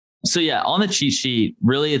So yeah, on the cheat sheet,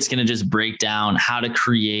 really it's going to just break down how to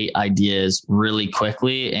create ideas really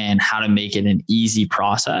quickly and how to make it an easy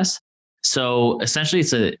process. So essentially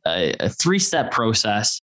it's a 3-step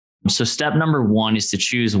process. So step number 1 is to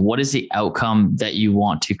choose what is the outcome that you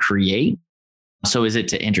want to create. So is it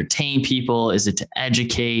to entertain people? Is it to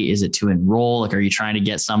educate? Is it to enroll? Like, are you trying to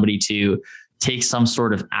get somebody to take some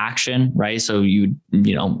sort of action, right? So you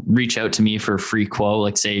reach out to me for a free quote.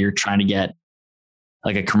 Like say you're trying to get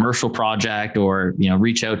like a commercial project, or,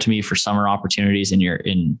 reach out to me for summer opportunities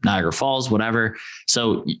in Niagara Falls, whatever.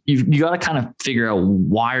 So you got to kind of figure out,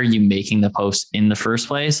 why are you making the post in the first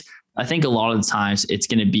place? I think a lot of the times it's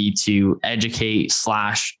going to be to educate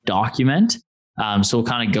 / document. So we'll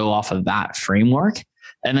kind of go off of that framework.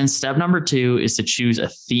 And then step number 2 is to choose a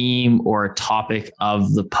theme or a topic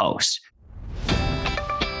of the post.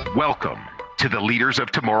 Welcome to the Leaders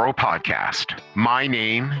of Tomorrow podcast. My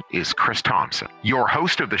name is Chris Thompson, your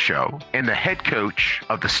host of the show and the head coach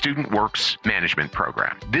of the Student Works Management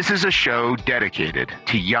Program. This is a show dedicated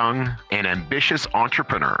to young and ambitious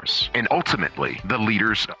entrepreneurs and ultimately the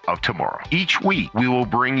leaders of tomorrow. Each week, we will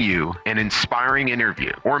bring you an inspiring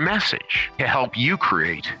interview or message to help you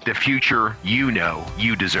create the future you know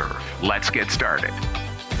you deserve. Let's get started.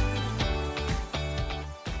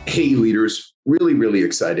 Hey, leaders, really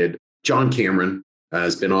excited. John Cameron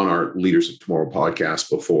has been on our Leaders of Tomorrow podcast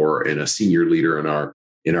before, and a senior leader in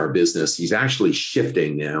our business. He's actually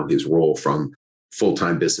shifting now his role from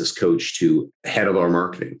full-time business coach to head of our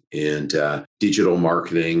marketing and digital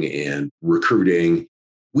marketing and recruiting.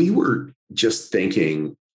 We were just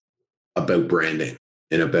thinking about branding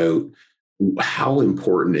and about how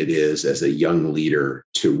important it is as a young leader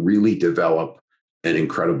to really develop an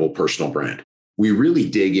incredible personal brand. We really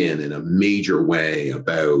dig in a major way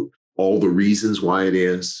about all the reasons why it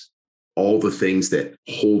is, all the things that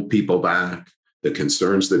hold people back, the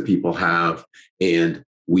concerns that people have. And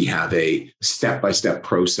we have a step-by-step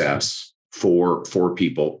process for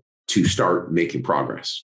people to start making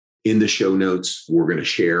progress. In the show notes, we're going to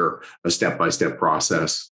share a step-by-step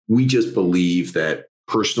process. We just believe that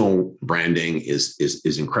personal branding is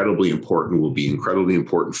incredibly important, will be incredibly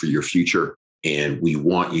important for your future. And we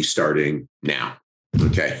want you starting now.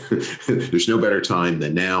 Okay. There's no better time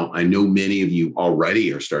than now. I know many of you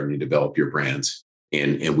already are starting to develop your brands,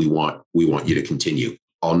 and we want you to continue.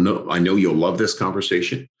 I know you'll love this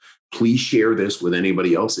conversation. Please share this with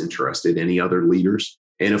anybody else interested, any other leaders.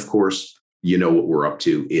 And of course, what we're up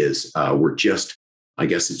to is I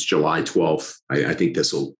guess it's July 12th. I think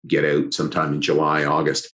this will get out sometime in July,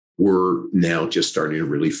 August. We're now just starting to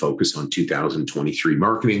really focus on 2023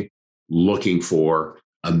 marketing, looking for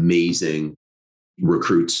amazing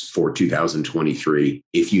recruits for 2023.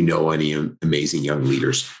 If you know any amazing young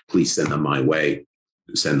leaders, please send them my way.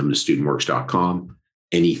 Send them to studentworks.com.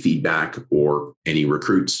 Any feedback or any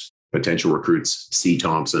potential recruits,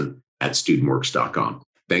 cthompson@studentworks.com.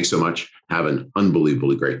 Thanks so much. Have an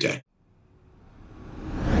unbelievably great day.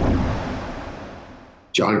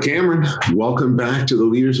 John Cameron, welcome back to the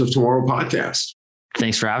Leaders of Tomorrow podcast.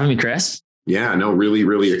 Thanks for having me, Chris. Yeah, no,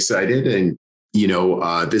 really excited. And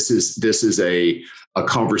this is a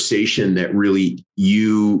conversation that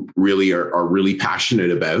you really are really passionate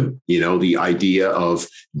about. The idea of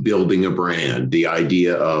building a brand, the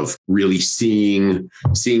idea of really seeing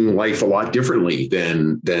life a lot differently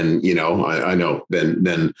than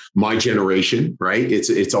my generation, right?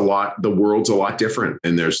 It's a lot. The world's a lot different,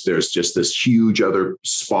 and there's just this huge other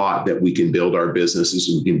spot that we can build our businesses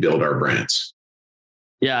and we can build our brands.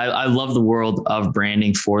 Yeah, I love the world of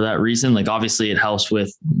branding for that reason. Like, obviously it helps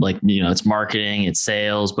with it's marketing, it's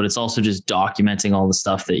sales, but it's also just documenting all the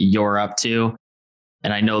stuff that you're up to.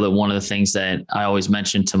 And I know that one of the things that I always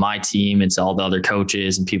mention to my team and to all the other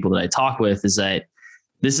coaches and people that I talk with is that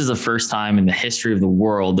this is the first time in the history of the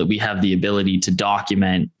world that we have the ability to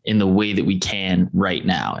document in the way that we can right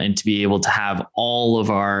now, and to be able to have all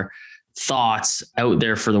of our thoughts out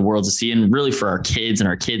there for the world to see, and really for our kids and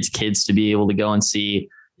our kids' kids to be able to go and see.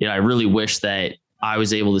 I really wish that I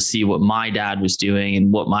was able to see what my dad was doing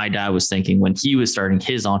and what my dad was thinking when he was starting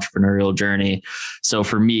his entrepreneurial journey. So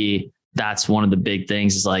for me, that's one of the big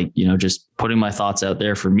things, is just putting my thoughts out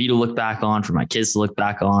there for me to look back on, for my kids to look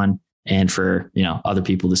back on, and for, other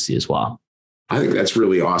people to see as well. I think that's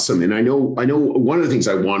really awesome. And I know one of the things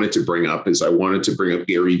I wanted to bring up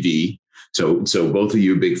Gary Vee. So both of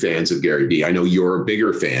you are big fans of Gary Vee. I know you're a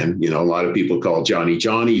bigger fan. A lot of people call Johnny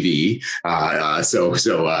Vee. So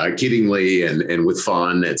kiddingly and with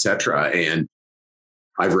fun, et cetera. And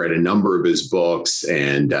I've read a number of his books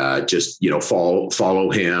and just,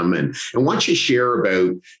 follow him. And why don't you share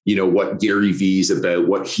about, what Gary Vee's about,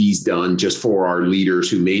 what he's done just for our leaders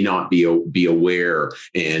who may not be aware,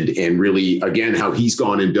 and really, again, how he's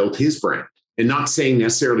gone and built his brand, and not saying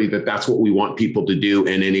necessarily that that's what we want people to do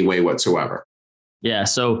in any way whatsoever. Yeah.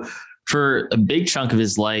 So for a big chunk of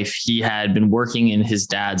his life, he had been working in his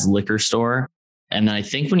dad's liquor store. And then I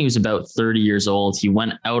think when he was about 30 years old, he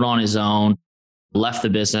went out on his own, left the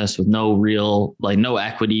business with no real, no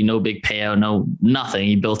equity, no big payout, nothing.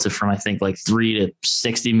 He built it from, I think, 3 to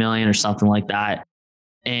 60 million or something like that.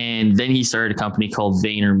 And then he started a company called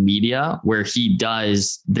VaynerMedia, where he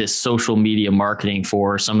does this social media marketing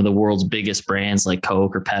for some of the world's biggest brands like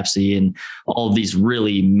Coke or Pepsi and all of these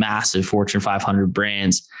really massive Fortune 500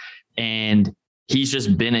 brands. And he's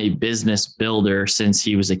just been a business builder since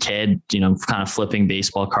he was a kid, kind of flipping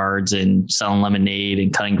baseball cards and selling lemonade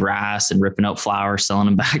and cutting grass and ripping out flowers, selling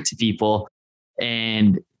them back to people.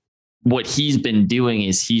 And what he's been doing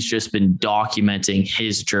is he's just been documenting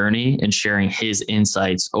his journey and sharing his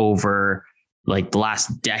insights over the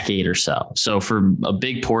last decade or so. So for a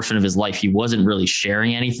big portion of his life, he wasn't really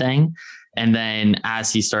sharing anything. And then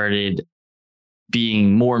as he started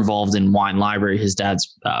being more involved in Wine Library, his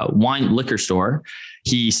dad's wine liquor store,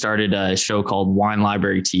 he started a show called Wine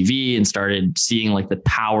Library TV and started seeing the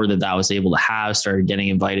power that was able to have, started getting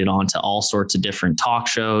invited on to all sorts of different talk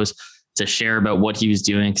shows to share about what he was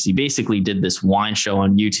doing. Cause he basically did this wine show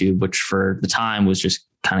on YouTube, which for the time was just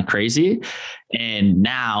kind of crazy. And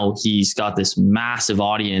now he's got this massive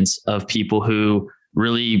audience of people who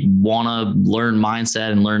really want to learn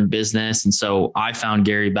mindset and learn business. And so I found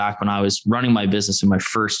Gary back when I was running my business in my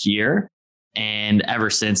first year. And ever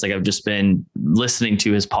since, I've just been listening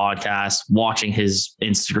to his podcast, watching his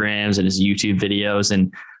Instagrams and his YouTube videos,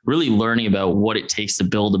 and really learning about what it takes to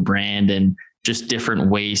build a brand and just different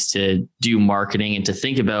ways to do marketing and to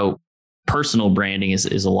think about personal branding is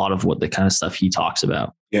a lot of what the kind of stuff he talks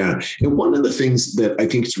about. Yeah. And one of the things that I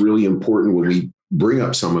think is really important when we bring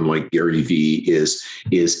up someone like Gary Vee is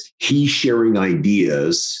he sharing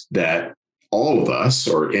ideas that all of us,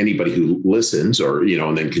 or anybody who listens or,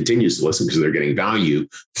 and then continues to listen because they're getting value,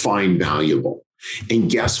 find valuable.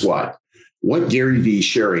 And guess what? What Gary Vee is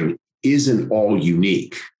sharing isn't all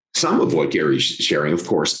unique. Some of what Gary's sharing, of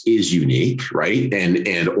course, is unique, right?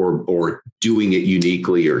 Or doing it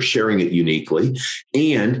uniquely or sharing it uniquely.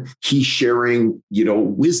 And he's sharing,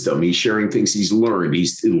 wisdom. He's sharing things he's learned.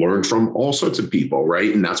 He's learned from all sorts of people,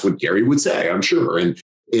 right? And that's what Gary would say, I'm sure. And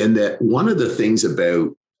that one of the things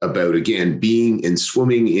about again, being and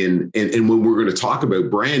swimming in, and when we're going to talk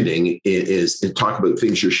about branding is talk about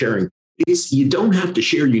things you're sharing. You don't have to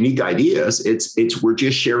share unique ideas. We're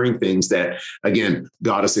just sharing things that, again,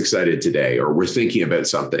 got us excited today, or we're thinking about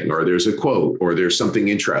something, or there's a quote, or there's something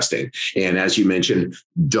interesting. And as you mentioned,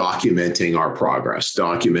 documenting our progress,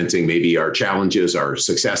 documenting maybe our challenges, our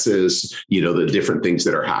successes, the different things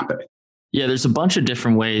that are happening. Yeah, there's a bunch of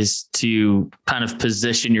different ways to kind of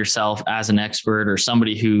position yourself as an expert or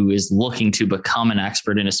somebody who is looking to become an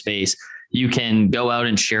expert in a space. You can go out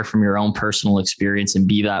and share from your own personal experience and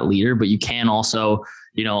be that leader, but you can also,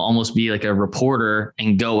 almost be like a reporter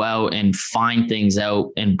and go out and find things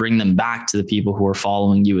out and bring them back to the people who are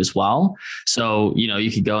following you as well. So, you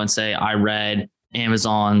could go and say, I read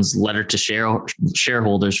Amazon's letter to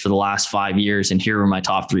shareholders for the last 5 years, and here are my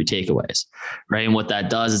top 3 takeaways, right? And what that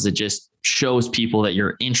does is it just shows people that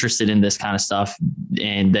you're interested in this kind of stuff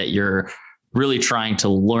and that you're really trying to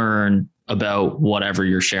learn about whatever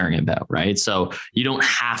you're sharing about, right? So you don't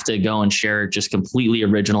have to go and share just completely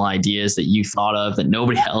original ideas that you thought of that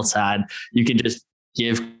nobody else had. You can just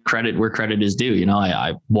give credit where credit is due.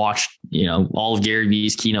 I watched, all of Gary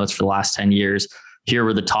Vee's keynotes for the last 10 years. Here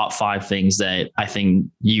were the top 5 things that I think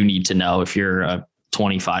you need to know if you're a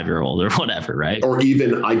 25-year-old or whatever, right? Or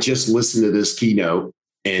even I just listened to this keynote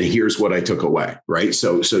and here's what I took away, right?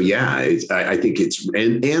 So yeah, I think it's,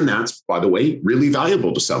 and that's, by the way, really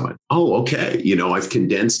valuable to someone. Oh, okay. I've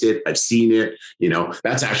condensed it. I've seen it.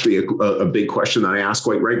 That's actually a big question that I ask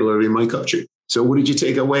quite regularly in my coaching. So what did you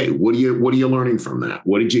take away? What are you learning from that?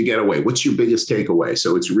 What did you get away? What's your biggest takeaway?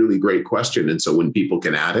 So it's a really great question. And so when people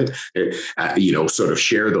can add it, sort of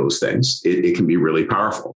share those things, it can be really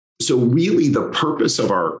powerful. So really the purpose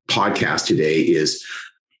of our podcast today is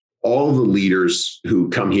all the leaders who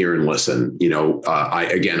come here and listen,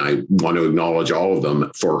 I want to acknowledge all of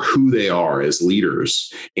them for who they are as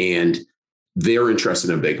leaders, and they're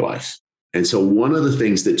interested in a big life. And so one of the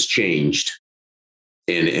things that's changed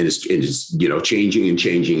and is changing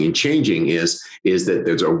is that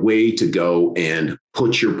there's a way to go and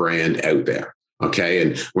put your brand out there. Okay.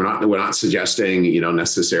 And we're not suggesting,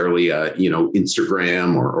 necessarily,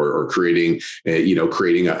 Instagram or creating,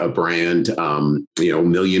 creating a brand,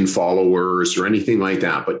 million followers or anything like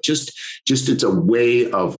that. But just it's a way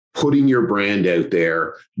of putting your brand out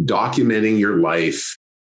there, documenting your life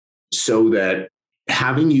so that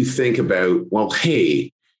having you think about, well,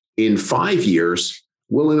 hey, in 5 years,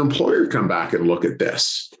 will an employer come back and look at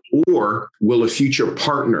this? Or will a future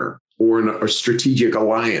partner or a strategic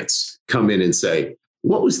alliance come in and say,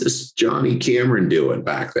 what was this Johnny Cameron doing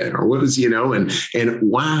back then? Or what is, and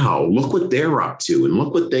wow, look what they're up to. And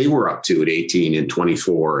look what they were up to at 18 and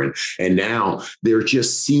 24. And now they're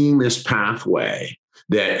just seeing this pathway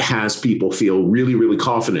that has people feel really, really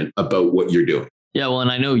confident about what you're doing. Yeah, well,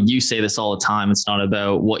 and I know you say this all the time. It's not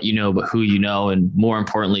about what you know, but who you know, and more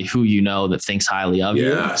importantly, who you know that thinks highly of you.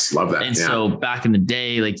 Yes, love that. And so back in the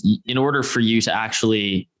day, like in order for you to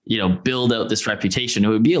actually, build out this reputation, it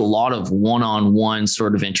would be a lot of one-on-one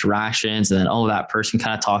sort of interactions. And then, that person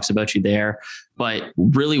kind of talks about you there. But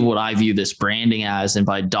really what I view this branding as, and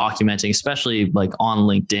by documenting, especially like on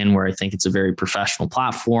LinkedIn, where I think it's a very professional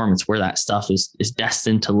platform, it's where that stuff is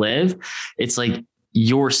destined to live. It's like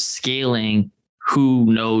you're scaling who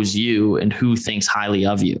knows you and who thinks highly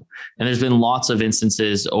of you. And there's been lots of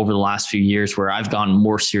instances over the last few years where I've gotten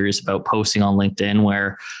more serious about posting on LinkedIn,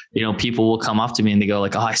 where, people will come up to me and they go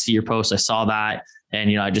like, oh, I see your post. I saw that.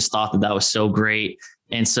 And, I just thought that was so great.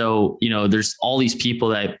 And so, there's all these people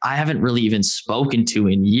that I haven't really even spoken to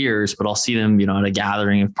in years, but I'll see them, at a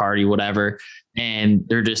gathering, a party, whatever. And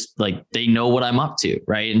they're just like, they know what I'm up to.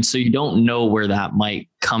 Right. And so you don't know where that might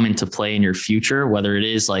come into play in your future, whether it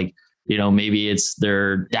is like, maybe it's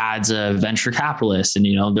their dad's a venture capitalist and,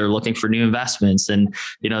 they're looking for new investments and,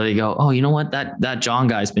 they go, oh, you know what, that John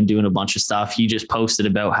guy's been doing a bunch of stuff. He just posted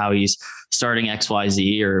about how he's starting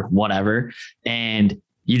XYZ or whatever. And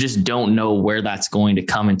you just don't know where that's going to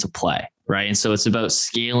come into play. Right. And so it's about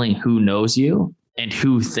scaling who knows you and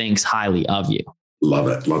who thinks highly of you. Love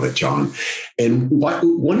it, John. And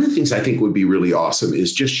one of the things I think would be really awesome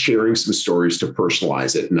is just sharing some stories to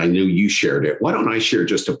personalize it. And I know you shared it. Why don't I share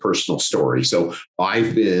just a personal story? So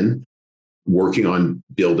I've been working on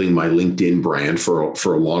building my LinkedIn brand for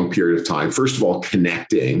a long period of time. First of all,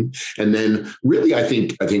 connecting. And then really, I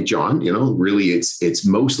think, John, really it's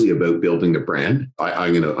mostly about building the brand.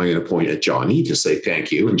 I'm going to point at Johnny to say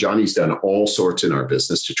thank you. And Johnny's done all sorts in our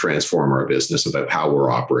business to transform our business about how we're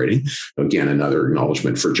operating. Again, another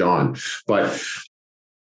acknowledgement for John. But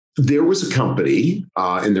there was a company,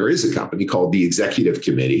 and there is a company called the Executive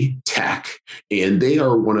Committee Tech, and they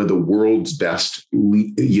are one of the world's best,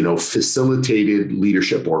 facilitated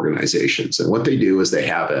leadership organizations. And what they do is they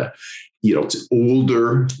have it's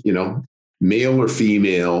older, male or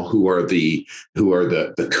female who are the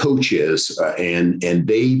coaches, and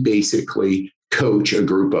they basically coach a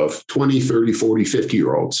group of 20, 30, 40,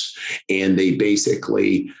 50-year-olds, and they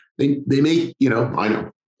basically they make, I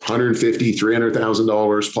know, $150,000,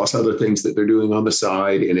 $300,000 plus other things that they're doing on the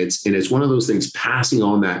side. And it's one of those things, passing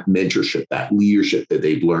on that mentorship, that leadership that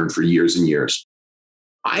they've learned for years and years.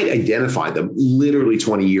 I identified them literally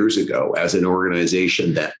 20 years ago as an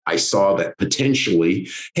organization that I saw that potentially,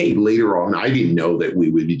 hey, later on, I didn't know that we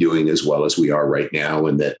would be doing as well as we are right now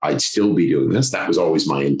and that I'd still be doing this. That was always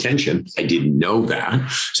my intention. I didn't know that.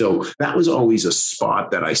 So that was always a spot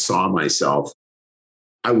that I saw myself.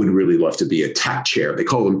 I would really love to be a tech chair. They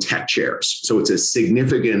call them tech chairs. So it's a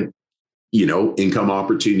significant, income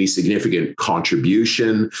opportunity, significant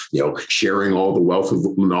contribution, sharing all the wealth of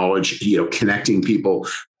knowledge, connecting people,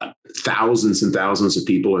 thousands and thousands of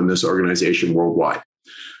people in this organization worldwide.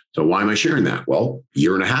 So why am I sharing that? Well, a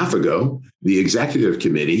year and a half ago, the executive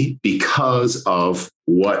committee, because of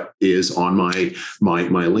what is on my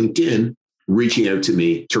LinkedIn, reaching out to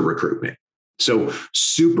me to recruit me. So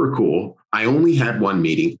super cool. I only had one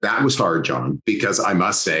meeting. That was hard, John, because I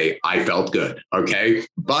must say I felt good. Okay.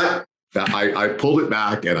 But I pulled it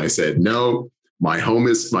back and I said, no, my home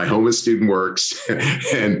is Student Works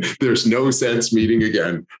and there's no sense meeting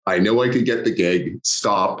again. I know I could get the gig.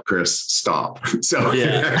 Stop, Chris, stop. So,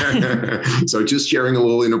 yeah. So just sharing a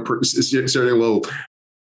little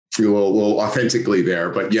authentically there.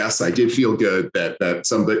 But yes, I did feel good that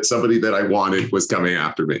somebody that I wanted was coming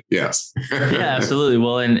after me. Yes. Yeah, absolutely.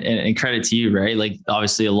 Well, and credit to you, right? Like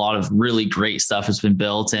obviously a lot of really great stuff has been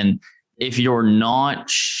built. And if you're not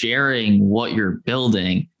sharing what you're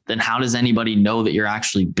building, then how does anybody know that you're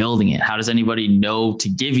actually building it? How does anybody know to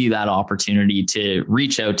give you that opportunity to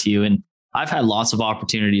reach out to you? And I've had lots of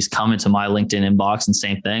opportunities come into my LinkedIn inbox and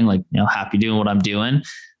same thing, like, happy doing what I'm doing.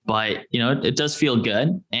 But, it does feel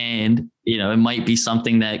good. And, it might be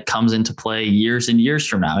something that comes into play years and years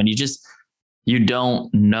from now. And you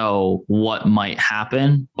don't know what might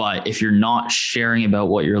happen. But if you're not sharing about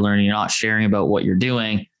what you're learning, you're not sharing about what you're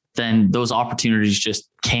doing, then those opportunities just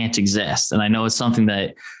can't exist. And I know it's something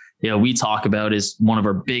that, we talk about is one of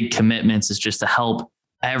our big commitments is just to help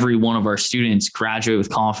every one of our students graduate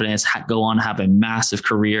with confidence, go on, have a massive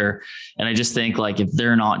career. And I just think like, if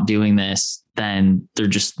they're not doing this, then they're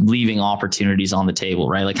just leaving opportunities on the table,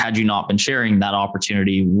 right? Like had you not been sharing, that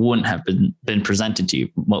opportunity wouldn't have been presented to you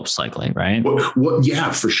most likely, right? Well,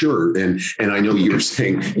 yeah, for sure. And I know you're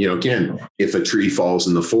saying, again, if a tree falls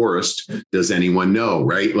in the forest, does anyone know,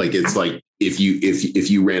 right? Like, it's like, if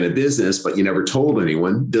you ran a business, but you never told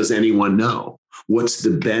anyone, does anyone know? What's the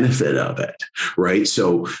benefit of it? Right.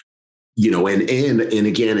 So, and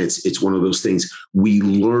again, it's one of those things we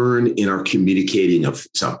learn in our communicating of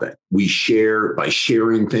something. We share by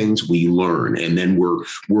sharing things, we learn. And then we're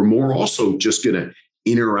more also just going to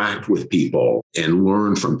interact with people and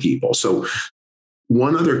learn from people. So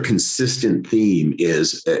one other consistent theme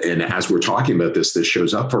is, and as we're talking about this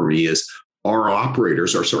shows up for me, is our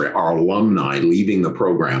alumni leaving the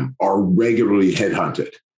program are regularly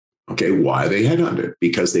headhunted. Okay, why are they headhunted?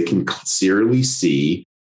 Because they can clearly see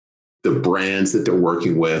the brands that they're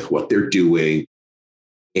working with, what they're doing,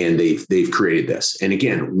 and they've created this. And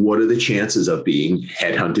again, what are the chances of being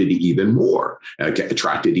headhunted even more,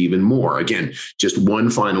 attracted even more? Again, just one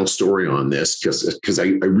final story on this, because I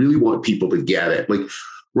really want people to get it. Like,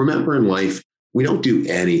 remember in life, we don't do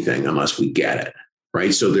anything unless we get it.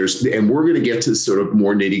 Right. So and we're going to get to sort of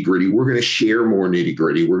more nitty gritty. We're going to share more nitty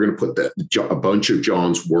gritty. We're going to put a bunch of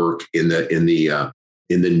John's work in the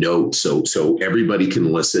notes. So everybody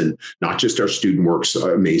can listen, not just our student works,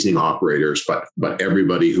 amazing operators, but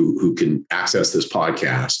everybody who can access this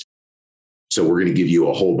podcast. So we're going to give you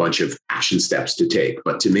a whole bunch of action steps to take.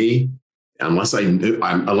 But to me, unless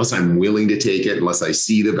I'm willing to take it, unless I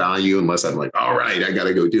see the value, unless I'm like, all right, I got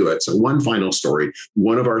to go do it. So one final story,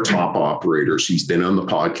 one of our top operators, he's been on the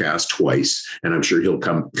podcast twice, and I'm sure he'll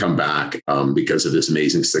come back because of his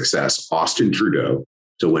amazing success, Austin Trudeau.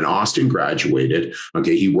 So when Austin graduated,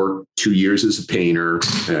 okay, he worked 2 years as a painter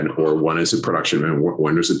or one as a production man,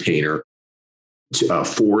 one as a painter.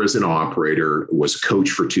 4 as an operator, was a coach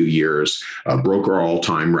for 2 years, broke our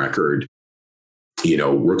all-time record.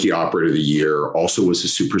 Rookie operator of the year, also was a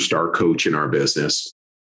superstar coach in our business.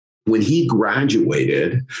 When he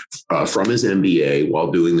graduated from his MBA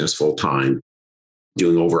while doing this full time,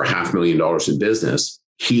 doing over $500,000 in business,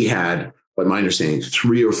 he had, by my understanding,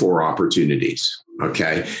 3 or 4 opportunities.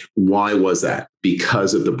 Okay. Why was that?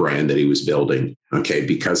 Because of the brand that he was building. Okay.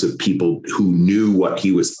 Because of people who knew what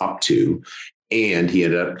he was up to. And he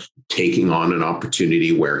ended up taking on an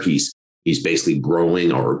opportunity where he's basically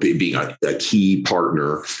growing or being a key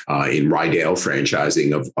partner in Rydell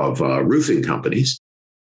franchising of roofing companies,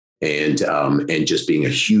 and just being a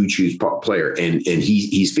huge player. And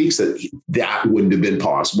he speaks that wouldn't have been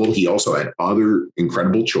possible. He also had other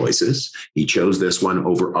incredible choices. He chose this one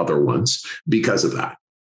over other ones because of that.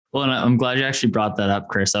 Well, and I'm glad you actually brought that up,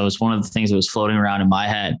 Chris. That was one of the things that was floating around in my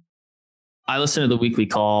head. I listen to the weekly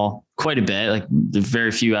call quite a bit, like the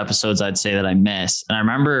very few episodes I'd say that I miss. And I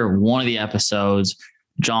remember one of the episodes,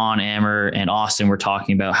 John, Amber, and Austin were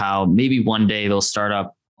talking about how maybe one day they'll start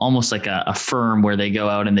up almost like a firm where they go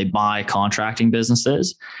out and they buy contracting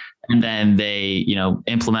businesses. And then they,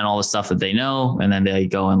 implement all the stuff that they know. And then they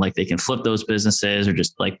go and they can flip those businesses or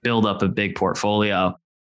just build up a big portfolio.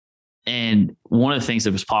 And one of the things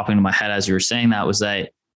that was popping into my head as you were saying that was that,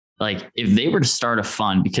 if they were to start a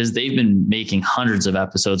fund, because they've been making hundreds of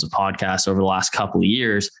episodes of podcasts over the last couple of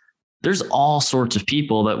years, there's all sorts of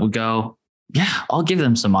people that would go, yeah, I'll give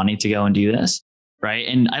them some money to go and do this. Right.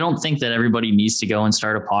 And I don't think that everybody needs to go and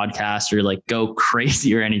start a podcast or go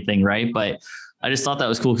crazy or anything. Right. But I just thought that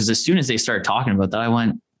was cool because as soon as they started talking about that, I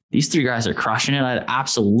went, these 3 guys are crushing it. I'd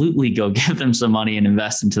absolutely go give them some money and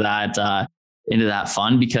invest into that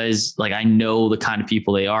fund, because I know the kind of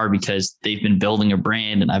people they are, because they've been building a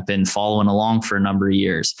brand and I've been following along for a number of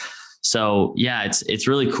years. So yeah, it's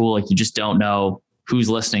really cool. You just don't know who's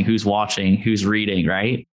listening, who's watching, who's reading,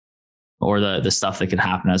 right? Or the stuff that could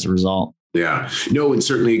happen as a result. Yeah, no, and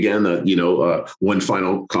certainly again, one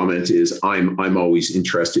final comment is I'm always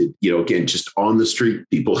interested, again, just on the street,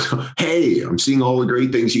 people, hey, I'm seeing all the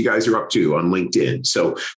great things you guys are up to on LinkedIn.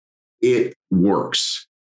 So it works.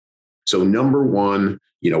 So number one,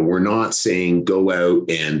 we're not saying go out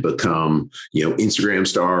and become, Instagram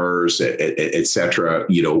stars, et cetera.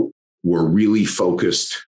 We're really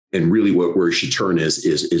focused, and really where we should turn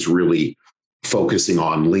is really focusing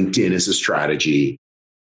on LinkedIn as a strategy,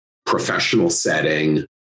 professional setting,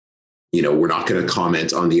 we're not going to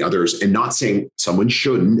comment on the others, and not saying someone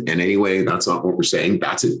shouldn't in any way. That's not what we're saying.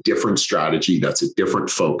 That's a different strategy. That's a different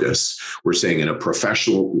focus. We're saying in a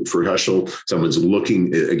professional, someone's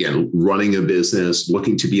looking, again, running a business,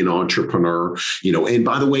 looking to be an entrepreneur, and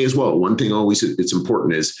by the way, as well, one thing always it's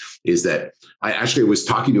important is that I actually was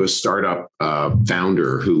talking to a startup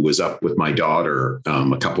founder who was up with my daughter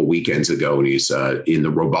a couple weekends ago, and he's in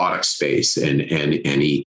the robotics space, and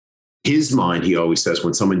his mind, he always says,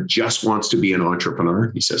 when someone just wants to be an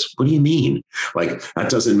entrepreneur, he says, what do you mean? Like, that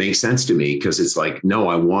doesn't make sense to me, because it's like, no,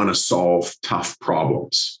 I want to solve tough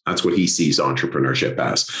problems. That's what he sees entrepreneurship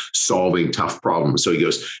as, solving tough problems. So he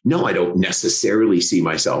goes, no, I don't necessarily see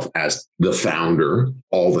myself as the founder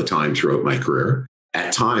all the time throughout my career.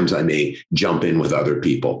 At times, I may jump in with other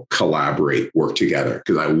people, collaborate, work together,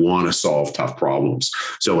 because I want to solve tough problems.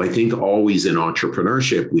 So I think always in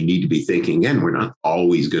entrepreneurship, we need to be thinking, and we're not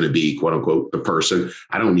always going to be, quote unquote, the person.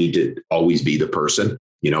 I don't need to always be the person.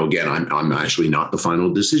 Again, I'm actually not the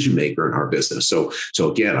final decision maker in our business. So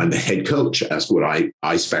again, I'm the head coach. That's what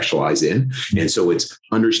I specialize in. And so it's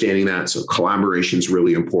understanding that. So collaboration is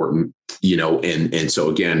really important, and so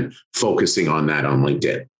again, focusing on that on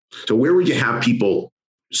LinkedIn. So where would you have people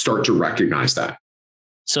start to recognize that?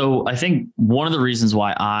 So I think one of the reasons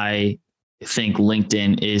why I think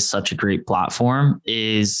LinkedIn is such a great platform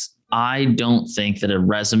is I don't think that a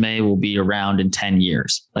resume will be around in 10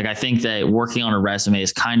 years. Like, I think that working on a resume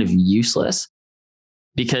is kind of useless,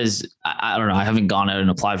 because I don't know, I haven't gone out and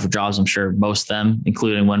applied for jobs. I'm sure most of them,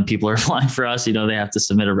 including when people are applying for us, they have to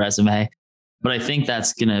submit a resume. But I think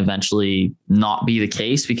that's going to eventually not be the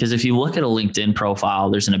case, because if you look at a LinkedIn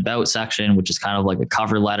profile, there's an about section, which is kind of like a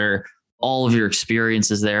cover letter. All of your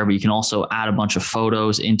experience is there, but you can also add a bunch of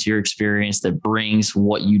photos into your experience that brings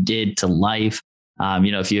what you did to life.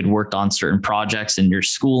 If you had worked on certain projects in your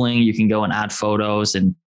schooling, you can go and add photos,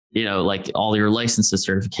 and, like all your licenses,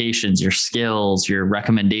 certifications, your skills, your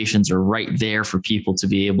recommendations are right there for people to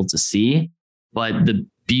be able to see. But the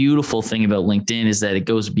beautiful thing about LinkedIn is that it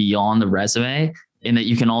goes beyond the resume, in that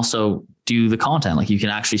you can also do the content. Like, you can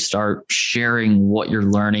actually start sharing what you're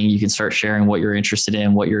learning. You can start sharing what you're interested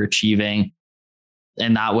in, what you're achieving.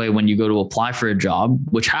 And that way, when you go to apply for a job,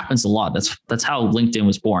 which happens a lot, that's how LinkedIn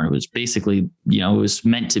was born. It was basically, it was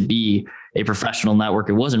meant to be a professional network.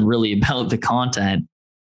 It wasn't really about the content.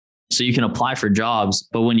 So you can apply for jobs,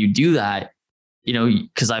 but when you do that,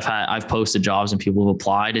 because I've posted jobs and people have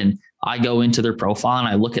applied, and I go into their profile and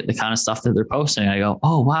I look at the kind of stuff that they're posting. I go,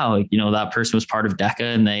 oh, wow, that person was part of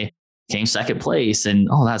DECA and they came second place. And,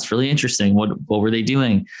 oh, that's really interesting. What were they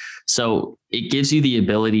doing? So it gives you the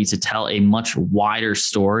ability to tell a much wider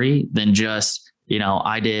story than just,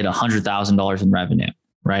 I did $100,000 in revenue,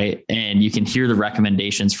 right? And you can hear the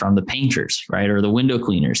recommendations from the painters, right? Or the window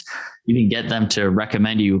cleaners. You can get them to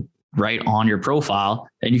recommend you right on your profile,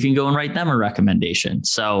 and you can go and write them a recommendation.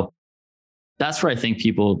 So that's where I think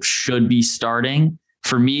people should be starting.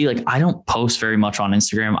 For me, like, I don't post very much on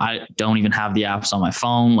Instagram. I don't even have the apps on my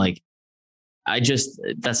phone. Like,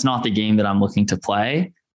 that's not the game that I'm looking to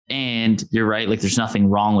play. And you're right. Like, there's nothing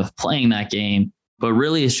wrong with playing that game, but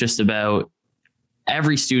really it's just about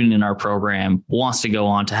every student in our program wants to go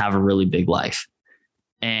on to have a really big life.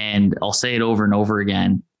 And I'll say it over and over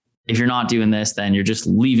again. If you're not doing this, then you're just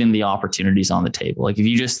leaving the opportunities on the table. Like, if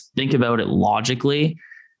you just think about it logically,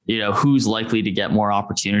 who's likely to get more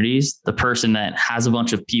opportunities? The person that has a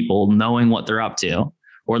bunch of people knowing what they're up to,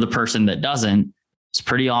 or the person that doesn't. It's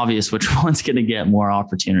pretty obvious which one's going to get more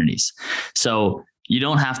opportunities. So you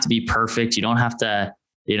don't have to be perfect. You don't have to,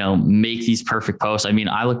 make these perfect posts. I mean,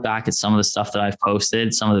 I look back at some of the stuff that I've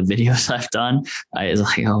posted, some of the videos I've done. It's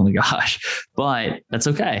like, oh my gosh, but that's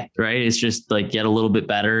okay. Right. It's just like, get a little bit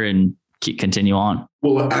better and continue on.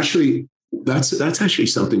 Well, actually, that's actually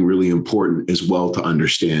something really important as well to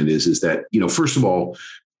understand is that, first of all,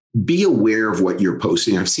 be aware of what you're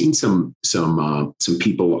posting. I've seen some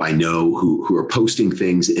people I know who are posting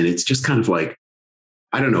things, and it's just kind of like,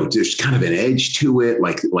 I don't know, there's kind of an edge to it.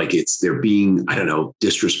 Like they're being, I don't know,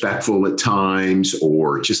 disrespectful at times,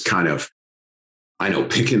 or just kind of,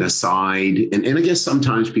 picking a side. And I guess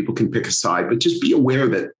sometimes people can pick a side, but just be aware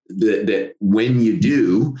that when you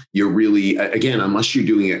do, you're really, again, unless you're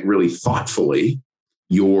doing it really thoughtfully,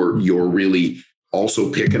 you're really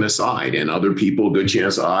also picking a side, and other people, good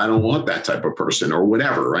chance, I don't want that type of person or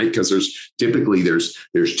whatever, right? Because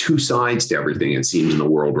there's two sides to everything, it seems, in the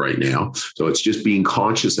world right now. So it's just being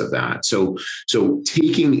conscious of that. So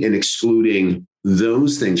taking and excluding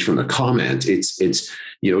those things from the comment, it's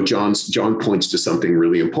John points to something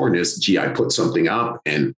really important is, I put something up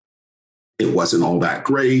and it wasn't all that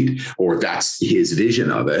great, or that's his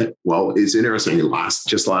vision of it. Well, it's interesting.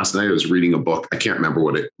 Just last night, I was reading a book. I can't remember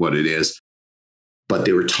what it is, but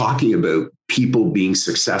they were talking about people being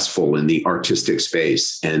successful in the artistic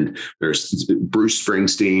space. And there's Bruce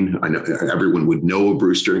Springsteen. I know everyone would know of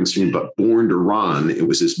Bruce Springsteen, but Born to Run, it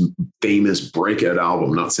was his famous breakout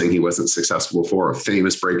album. Not saying he wasn't successful before, a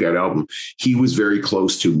famous breakout album. He was very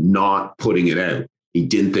close to not putting it out. He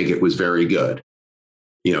didn't think it was very good.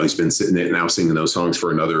 He's been sitting there now singing those songs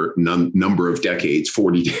for another number of decades,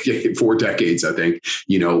 4 decades, I think,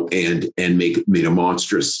 and made a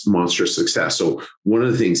monstrous success. So one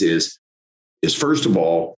of the things is first of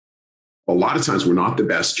all, a lot of times we're not the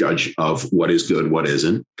best judge of what is good, what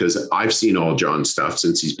isn't, because I've seen all John's stuff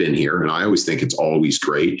since he's been here. And I always think it's always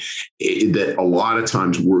great. That a lot of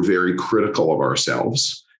times we're very critical of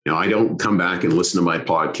ourselves. I don't come back and listen to my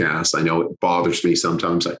podcast. I know it bothers me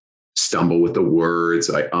sometimes. I stumble with the words.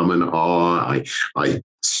 I and ah. I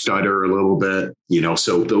stutter a little bit.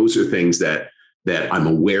 So those are things that I'm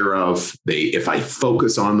aware of. If I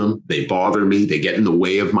focus on them, they bother me. They get in the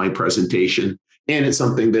way of my presentation, and it's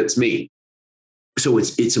something that's me. So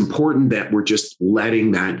it's important that we're just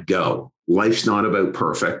letting that go. Life's not about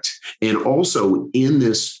perfect, and also in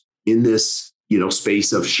this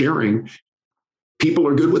space of sharing, people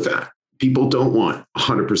are good with that. People don't want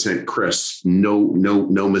 100% crisp,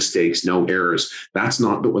 no mistakes, no errors. That's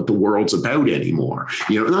not what the world's about anymore.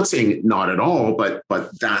 I'm not saying not at all, but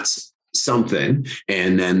that's something.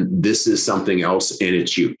 And then this is something else, and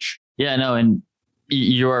it's huge. Yeah, no, and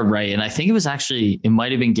you're right. And I think it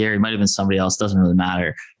might have been Gary, might have been somebody else, doesn't really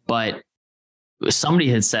matter. But somebody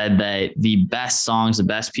had said that the best songs, the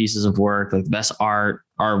best pieces of work, like the best art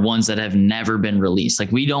are ones that have never been released.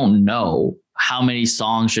 Like we don't know how many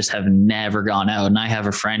songs just have never gone out. And I have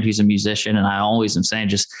a friend who's a musician, and I always am saying,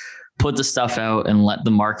 just put the stuff out and let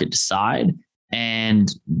the market decide.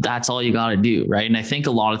 And that's all you got to do. Right. And I think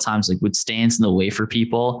a lot of times, like what stands in the way for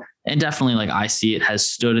people, and definitely like I see it has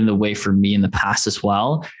stood in the way for me in the past as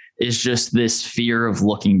well, is just this fear of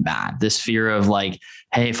looking bad, this fear of like,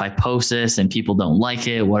 hey, if I post this and people don't like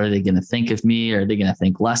it, what are they going to think of me? Are they going to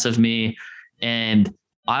think less of me? And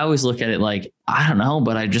I always look at it like, I don't know,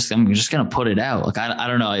 but I'm just going to put it out. Like, I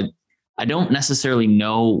don't know. I don't necessarily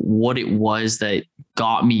know what it was that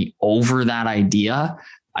got me over that idea.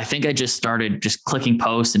 I think I just started just clicking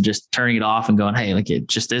post and just turning it off and going, hey, like it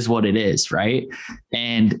just is what it is. Right.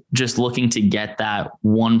 And just looking to get that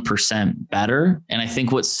 1% better. And I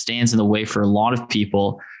think what stands in the way for a lot of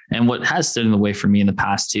people, and what has stood in the way for me in the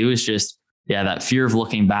past too, is just, that fear of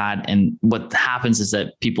looking bad. And what happens is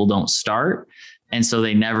that people don't start. And so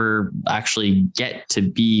they never actually get to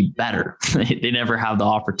be better. They never have the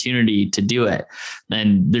opportunity to do it.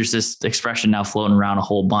 And there's this expression now floating around a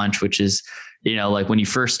whole bunch, which is, like when you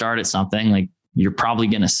first start at something, like you're probably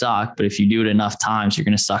going to suck, but if you do it enough times, you're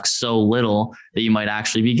going to suck so little that you might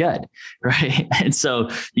actually be good. Right. And so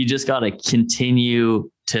you just got to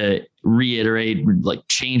continue to reiterate, like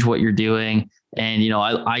change what you're doing. And,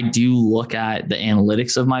 I do look at the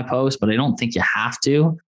analytics of my posts, but I don't think you have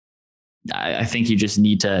to. I think you just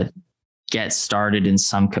need to get started in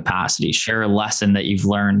some capacity, share a lesson that you've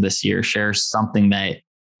learned this year, share something that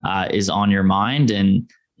is on your mind, and,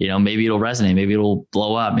 maybe it'll resonate, maybe it'll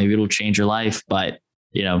blow up, maybe it'll change your life. But,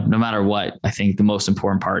 no matter what, I think the most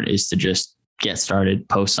important part is to just get started,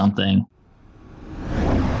 post something.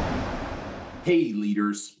 Hey,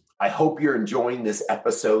 leaders. I hope you're enjoying this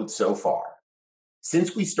episode so far.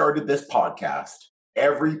 Since we started this podcast,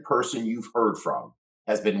 every person you've heard from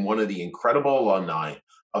has been one of the incredible alumni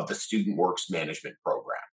of the Student Works Management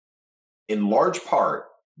Program. In large part,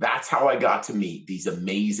 that's how I got to meet these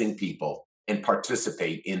amazing people and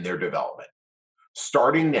participate in their development.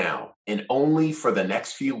 Starting now, and only for the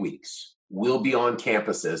next few weeks, we'll be on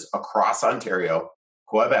campuses across Ontario,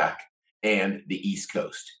 Quebec, and the East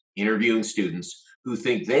Coast, interviewing students who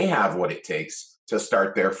think they have what it takes to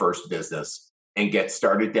start their first business and get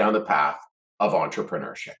started down the path of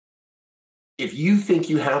entrepreneurship. If you think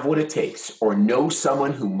you have what it takes or know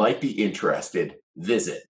someone who might be interested,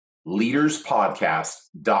 visit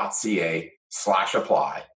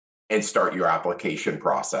leaderspodcast.ca/apply and start your application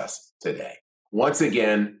process today. Once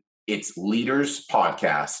again, it's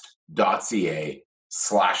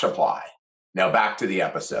leaderspodcast.ca/apply. Now back to the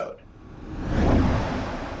episode.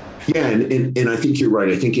 Yeah, and I think you're right.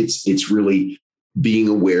 I think it's really being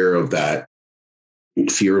aware of that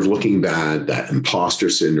fear of looking bad, that imposter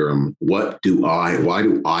syndrome. Why do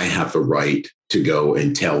I have the right to go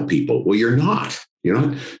and tell people? Well, you're not. You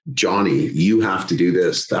know, Johnny, you have to do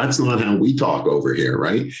this. That's not how we talk over here,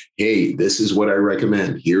 right? Hey, this is what I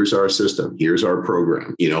recommend. Here's our system. Here's our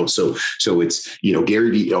program. So it's,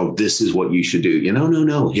 Gary Vee, this is what you should do.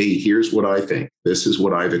 No. Hey, here's what I think. This is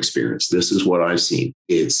what I've experienced. This is what I've seen.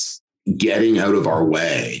 It's getting out of our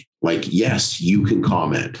way. Like, yes, you can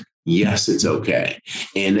comment. Yes, it's okay.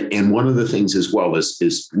 And one of the things as well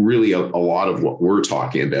is really a lot of what we're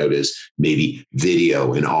talking about is maybe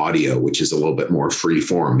video and audio, which is a little bit more free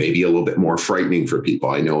form, maybe a little bit more frightening for people.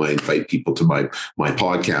 I know I invite people to my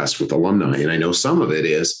podcast with alumni, and I know some of it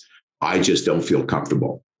is I just don't feel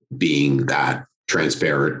comfortable being that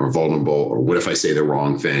transparent or vulnerable, or what if I say the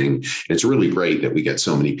wrong thing? And it's really great that we get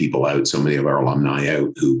so many people out, so many of our alumni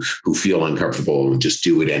out who feel uncomfortable and just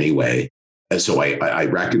do it anyway. And so I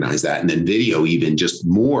recognize that. And then video, even just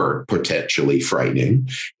more potentially frightening.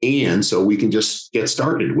 And so we can just get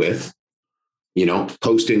started with,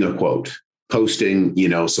 posting a quote, posting,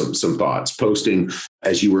 some thoughts, posting,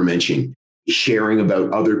 as you were mentioning, sharing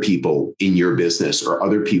about other people in your business or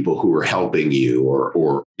other people who are helping you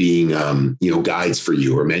or being, guides for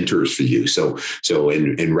you or mentors for you. So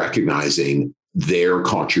in recognizing their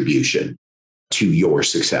contribution to your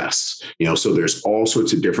success, so there's all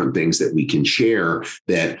sorts of different things that we can share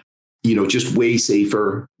that, just way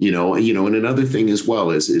safer, and another thing as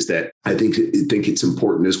well is that I think it's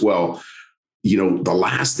important as well. The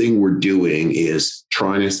last thing we're doing is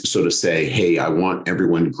trying to sort of say, hey, I want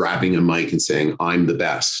everyone grabbing a mic and saying, I'm the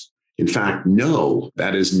best. In fact, no,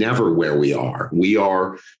 that is never where we are. We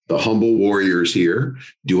are the humble warriors here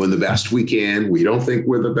doing the best we can. We don't think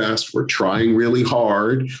we're the best. We're trying really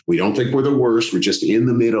hard. We don't think we're the worst. We're just in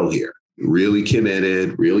the middle here, really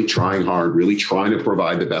committed, really trying hard, really trying to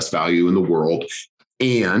provide the best value in the world.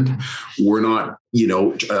 And we're not,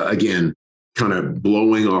 again, kind of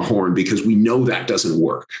blowing our horn because we know that doesn't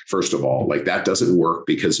work. First of all, that doesn't work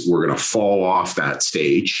because we're going to fall off that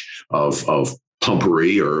stage of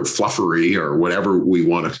pumpery or fluffery or whatever we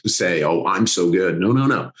want to say. Oh, I'm so good. No.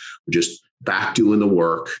 We're just back doing the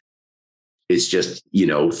work. It's just,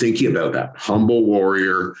 thinking about that humble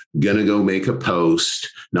warrior, going to go make a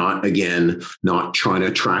post, not trying to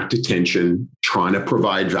attract attention, trying to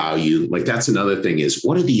provide value. That's another thing is,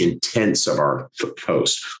 what are the intents of our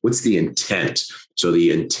post? What's the intent? So the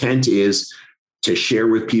intent is to share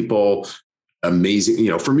with people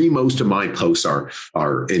amazing, for me, most of my posts are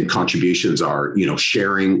and contributions are,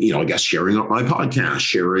 sharing, sharing on my podcast,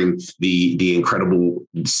 sharing the incredible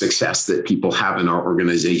success that people have in our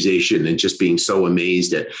organization, and just being so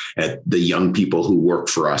amazed at the young people who work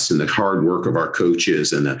for us and the hard work of our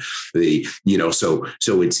coaches and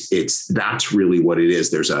so it's that's really what it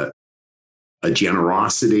is. There's a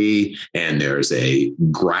generosity and there's a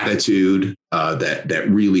gratitude that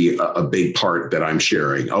really a big part that I'm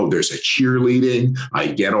sharing. Oh, there's a cheerleading. I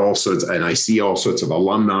get all sorts, and I see all sorts of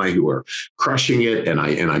alumni who are crushing it, and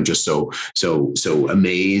I'm just so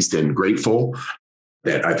amazed and grateful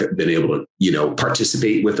that I've been able to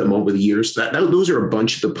participate with them over the years. Those are a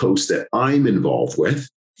bunch of the posts that I'm involved with.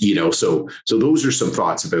 So those are some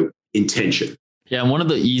thoughts about intention. Yeah. One of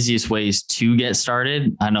the easiest ways to get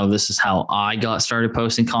started, I know this is how I got started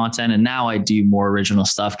posting content, and now I do more original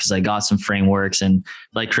stuff because I got some frameworks. And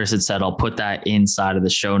like Chris had said, I'll put that inside of the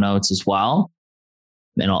show notes as well.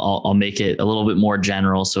 And I'll make it a little bit more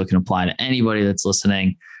general so it can apply to anybody that's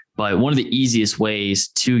listening. But one of the easiest ways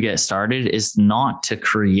to get started is not to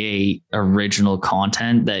create original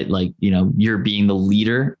content that you're being the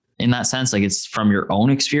leader in that sense, it's from your own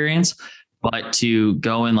experience. But to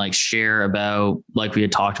go and share about, like we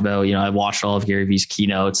had talked about, I watched all of Gary Vee's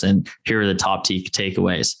keynotes and here are the top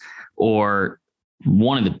takeaways. Or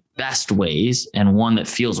one of the best ways, and one that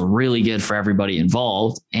feels really good for everybody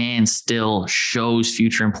involved and still shows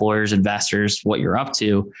future employers, investors, what you're up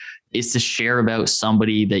to, is to share about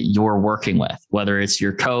somebody that you're working with, whether it's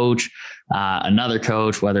your coach, another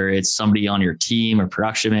coach, whether it's somebody on your team or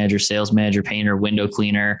production manager, sales manager, painter, window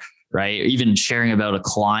cleaner, right? Even sharing about a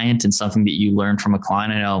client and something that you learned from a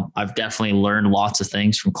client. I know I've definitely learned lots of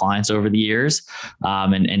things from clients over the years,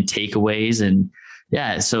 and takeaways. And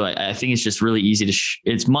yeah, so I think it's just really easy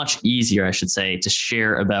it's much easier, I should say, to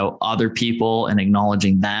share about other people and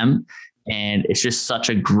acknowledging them. And it's just such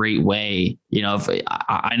a great way,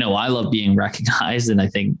 I know I love being recognized, and I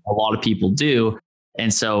think a lot of people do.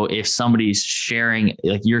 And so if somebody's sharing,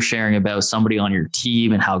 you're sharing about somebody on your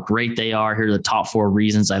team and how great they are, here are the top 4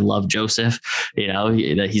 reasons I love Joseph,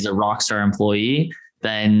 that he's a rock star employee,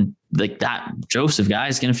 then that Joseph guy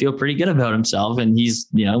is going to feel pretty good about himself. And he's,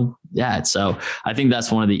 so I think that's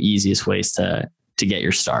one of the easiest ways to get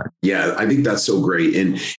your start. Yeah, I think that's so great.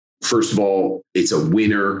 And first of all, it's a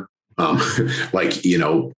winner Like,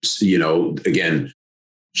 again,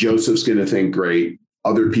 Joseph's going to think great.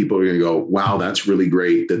 Other people are going to go, wow, that's really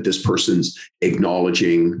great that this person's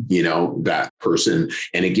acknowledging, that person.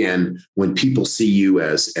 And again, when people see you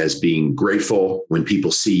as being grateful, when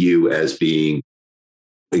people see you as being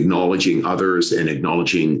acknowledging others and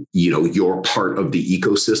acknowledging, you're part of the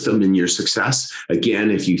ecosystem in your success. Again,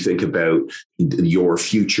 if you think about your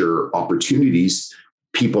future opportunities,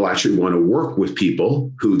 people actually want to work with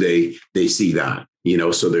people who they see that,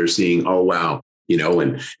 so they're seeing, oh, wow,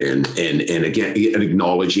 and again,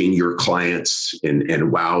 acknowledging your clients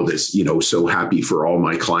and wow, this, so happy for all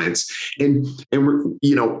my clients. And again,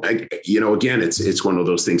 it's one of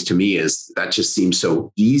those things to me is that just seems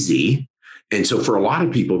so easy. And so for a lot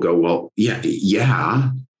of people go, well, yeah,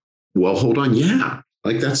 well, hold on. Yeah.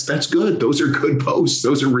 Like that's good. Those are good posts.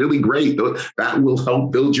 Those are really great. That will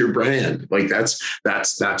help build your brand. Like that's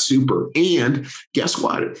super. And guess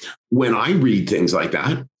what? When I read things like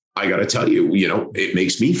that, I got to tell you, it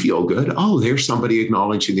makes me feel good. Oh, there's somebody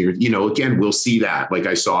acknowledging their, again, we'll see that. Like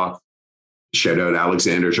I saw, shout out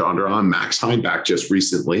Alexander Gendron, Max Heimbach just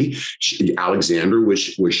recently. Alexander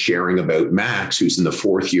was sharing about Max, who's in the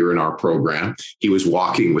 4th year in our program. He was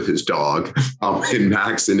walking with his dog, and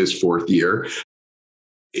Max in his 4th year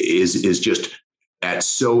is just at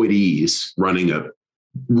ease running a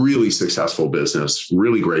really successful business,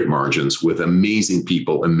 really great margins with amazing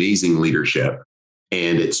people, amazing leadership.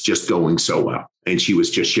 And it's just going so well. And she was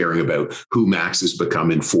just sharing about who Max has become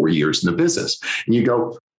in 4 years in the business. And you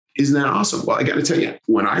go, isn't that awesome? Well, I got to tell you,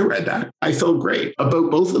 when I read that, I felt great about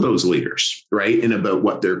both of those leaders, right? And about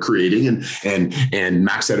what they're creating. And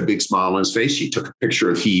Max had a big smile on his face. She took a picture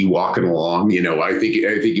of he walking along. I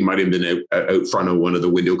think he might have been out front of one of the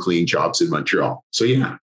window cleaning jobs in Montreal. So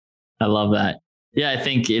yeah. I love that. Yeah, I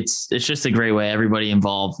think it's just a great way. Everybody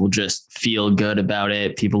involved will just feel good about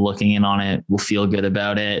it. People looking in on it will feel good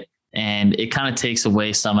about it. And it kind of takes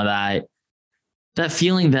away some of that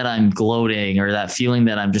feeling that I'm gloating, or that feeling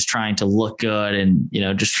that I'm just trying to look good and,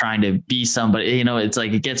 just trying to be somebody. It's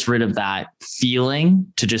like it gets rid of that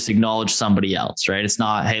feeling to just acknowledge somebody else, right? It's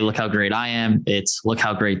not, hey, look how great I am. It's look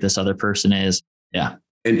how great this other person is. Yeah.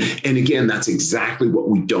 And again, that's exactly what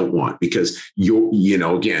we don't want, because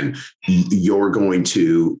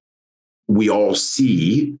we all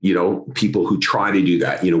see, people who try to do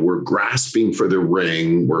that. We're grasping for the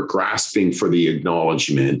ring. We're grasping for the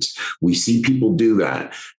acknowledgement. We see people do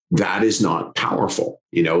that. That is not powerful.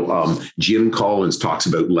 Jim Collins talks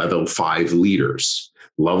about level 5 leaders.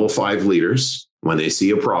 Level 5 leaders, when they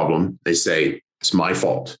see a problem, they say, it's my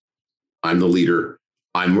fault. I'm the leader.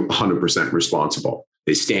 I'm 100% responsible.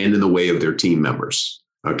 They stand in the way of their team members.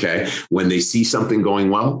 Okay. When they see something going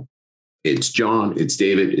well, it's John, it's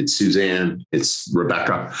David, it's Suzanne, it's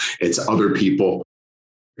Rebecca, it's other people,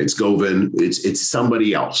 it's Govind, it's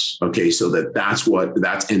somebody else. Okay. So that's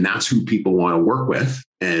who people want to work with.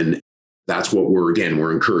 And that's what we're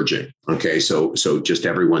encouraging. Okay. So just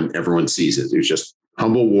everyone sees it. There's just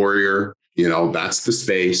humble warrior, that's the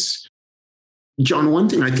space. John, one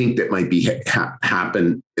thing I think that might be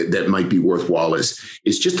happen that might be worthwhile is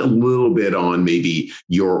just a little bit on maybe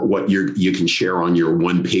you can share on your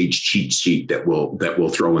 1-page cheat sheet that we'll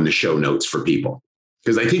throw in the show notes for people.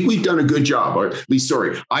 Because I think we've done a good job, or at least,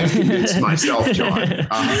 I've convinced myself, John.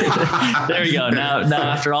 There we go. Now,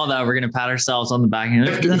 after all that, we're going to pat ourselves on the back.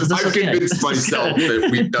 I've convinced myself that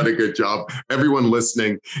we've done a good job. Everyone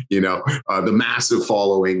listening, the massive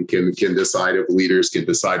following can decide, if leaders can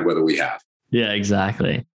decide whether we have. Yeah,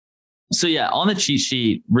 exactly. So yeah, on the cheat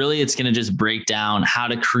sheet, really, it's going to just break down how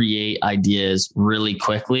to create ideas really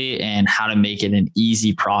quickly and how to make it an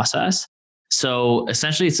easy process. So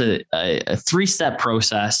essentially, it's a 3-step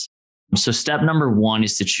process. So step number 1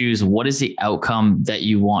 is to choose what is the outcome that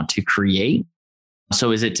you want to create.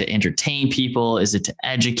 So is it to entertain people? Is it to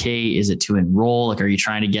educate? Is it to enroll? Like, are you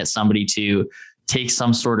trying to get somebody to take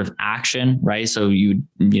some sort of action, right? So you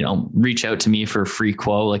reach out to me for a free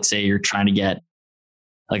quote. Like, say you're trying to get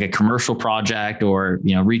like a commercial project, or,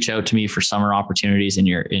 reach out to me for summer opportunities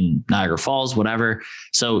in Niagara Falls, whatever.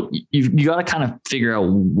 So you got to kind of figure out,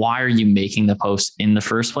 why are you making the post in the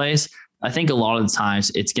first place? I think a lot of the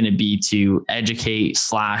times it's going to be to educate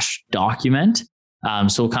 / document.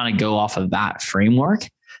 So we'll kind of go off of that framework.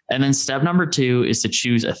 And then step number 2 is to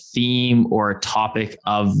choose a theme or a topic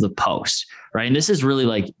of the post, right? And this is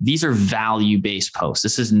really these are value-based posts.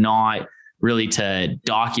 This is not really to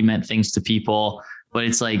document things to people, but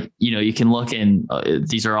it's you can look in,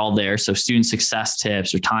 these are all there. So student success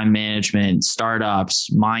tips, or time management, startups,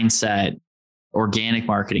 mindset, organic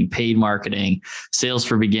marketing, paid marketing, sales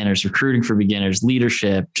for beginners, recruiting for beginners,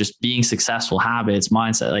 leadership, just being successful, habits,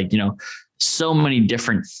 mindset, like, so many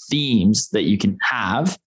different themes that you can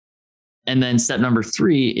have. And then step number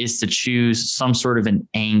 3 is to choose some sort of an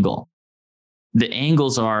angle. The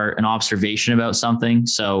angles are an observation about something.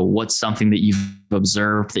 So what's something that you've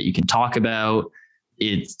observed that you can talk about?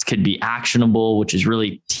 It could be actionable, which is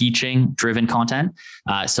really teaching driven content.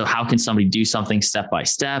 So how can somebody do something step by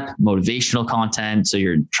step? Motivational content. So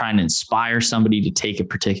you're trying to inspire somebody to take a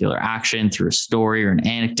particular action through a story or an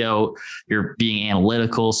anecdote. You're being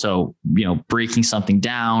analytical. So, breaking something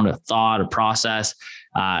down, a thought, a process,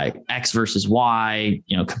 X versus Y,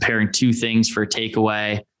 comparing 2 things for a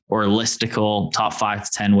takeaway, or a listicle, top 5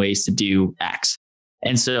 to 10 ways to do X.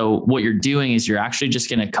 And so what you're doing is you're actually just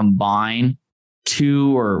going to combine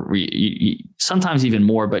 2 or sometimes even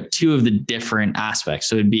more, but 2 of the different aspects.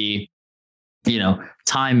 So it'd be,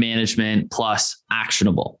 time management plus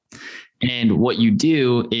actionable. And what you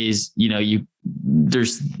do is,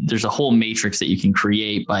 there's a whole matrix that you can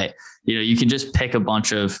create, but, you can just pick a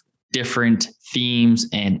bunch of different themes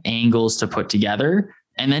and angles to put together,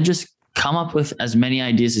 and then just come up with as many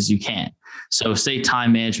ideas as you can. So say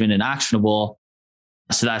time management and actionable.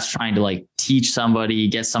 So that's trying to teach somebody,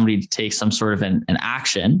 get somebody to take some sort of an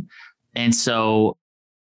action. And so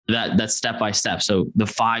that's step by step. So the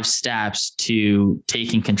 5 steps to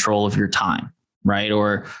taking control of your time, right?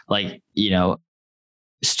 Or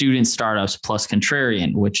student startups plus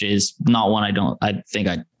contrarian, which is not one I don't think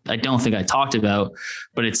I talked about,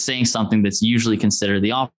 but it's saying something that's usually considered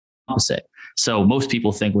the opposite. So most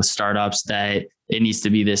people think with startups that it needs to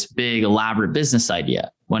be this big, elaborate business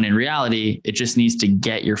idea, when in reality, it just needs to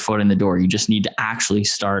get your foot in the door. You just need to actually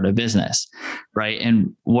start a business, right?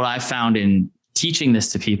 And what I found in teaching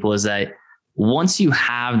this to people is that once you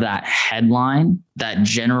have that headline, that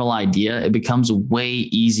general idea, it becomes way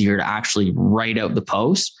easier to actually write out the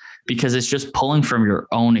post, because it's just pulling from your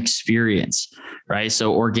own experience, right?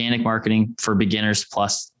 So organic marketing for beginners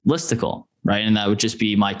plus listicle, right? And that would just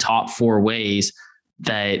be my top 4 ways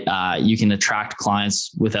that you can attract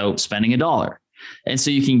clients without spending $1. And so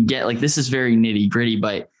you can get this is very nitty gritty,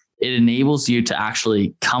 but it enables you to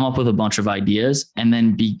actually come up with a bunch of ideas and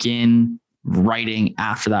then begin writing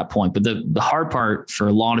after that point. But the hard part for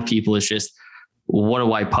a lot of people is just, what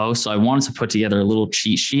do I post? So I wanted to put together a little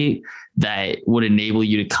cheat sheet that would enable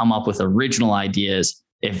you to come up with original ideas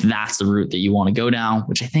if that's the route that you want to go down,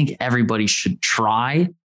 which I think everybody should try,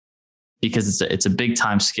 because it's a big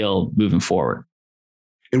time skill moving forward.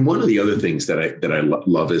 And one of the other things that I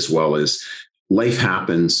love as well is life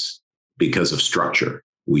happens because of structure.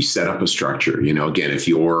 We set up a structure. Again, if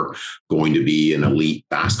you're going to be an elite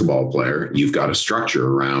basketball player, you've got a structure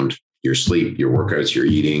around your sleep, your workouts, your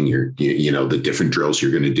eating, the different drills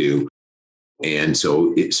you're going to do. And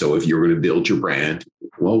so if you're going to build your brand,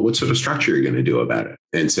 well, what sort of structure are you going to do about it?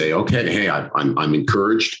 And say, okay, hey, I'm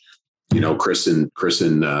encouraged. Chris and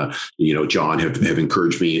John have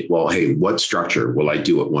encouraged me. Well, hey, what structure? Will I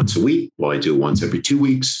do it once a week? Will I do it once every 2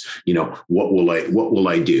 weeks? What will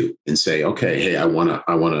I do? And say, okay, hey, I want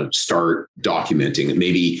to start documenting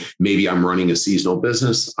it. Maybe I'm running a seasonal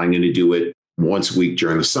business. I'm going to do it once a week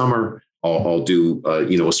during the summer. I'll do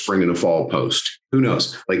a spring and a fall post. Who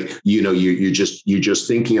knows? You're just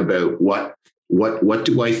thinking about what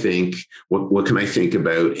do I think? What can I think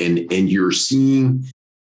about? And you're seeing.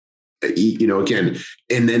 Again,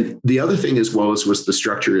 and then the other thing as well was the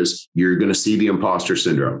structure is you're going to see the imposter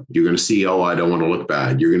syndrome. You're going to see, oh, I don't want to look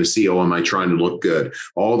bad. You're going to see, oh, am I trying to look good?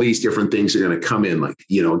 All these different things are going to come in.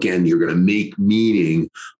 Again, you're going to make meaning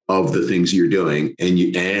of the things you're doing.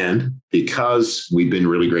 And because we've been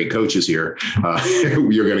really great coaches here,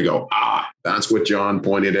 you're going to go, that's what John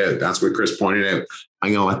pointed out. That's what Chris pointed out.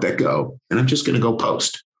 I'm going to let that go. And I'm just going to go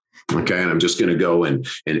post. Okay. And I'm just going to go and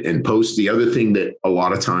post. The other thing that a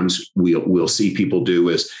lot of times we'll see people do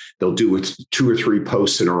is they'll do it 2 or 3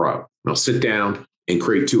 posts in a row. They'll sit down and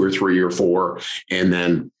create 2 or 3 or 4, and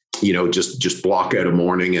then, just block out a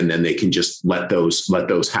morning, and then they can just let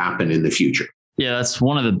those happen in the future. Yeah. That's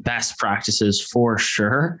one of the best practices for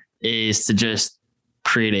sure, is to just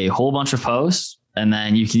create a whole bunch of posts. And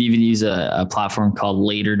then you can even use a platform called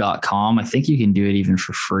later.com. I think you can do it even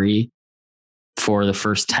for free for the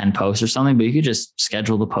first 10 posts or something, but you could just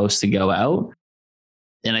schedule the post to go out.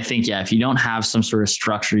 And I think, if you don't have some sort of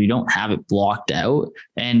structure, you don't have it blocked out,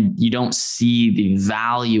 and you don't see the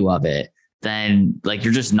value of it, then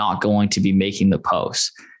you're just not going to be making the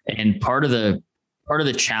post. And part of the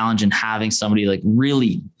challenge in having somebody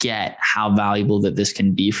really get how valuable that this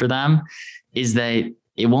can be for them is that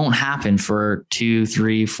it won't happen for 2,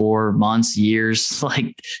 3, 4 months, years,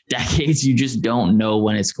 like decades. You just don't know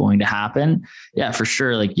when it's going to happen. Yeah, for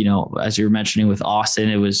sure. Like, as you were mentioning with Austin,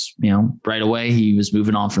 it was, right away he was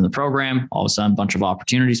moving on from the program. All of a sudden, a bunch of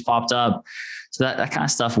opportunities popped up. So that kind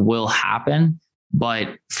of stuff will happen.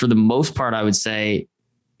 But for the most part, I would say,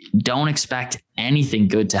 don't expect anything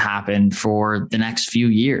good to happen for the next few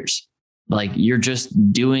years. Like, you're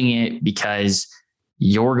just doing it because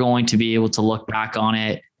you're going to be able to look back on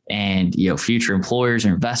it, and, future employers or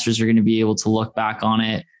investors are going to be able to look back on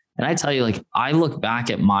it. And I tell you, like, I look back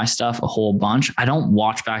at my stuff a whole bunch. I don't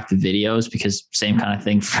watch back the videos because same kind of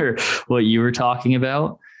thing for what you were talking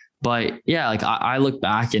about. But yeah, like I look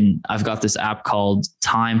back and I've got this app called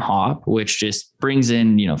Time Hop, which just brings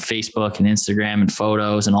in, Facebook and Instagram and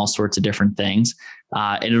photos and all sorts of different things.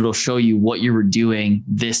 And it'll show you what you were doing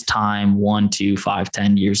this time 1, 2, 5,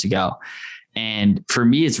 10 years ago. And for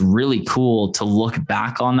me, it's really cool to look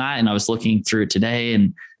back on that. And I was looking through it today,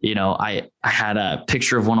 and, I had a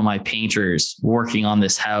picture of one of my painters working on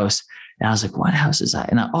this house. And I was like, what house is that?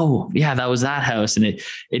 And that was that house. And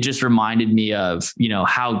it just reminded me of,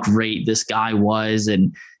 how great this guy was.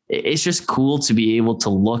 And it's just cool to be able to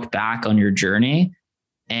look back on your journey.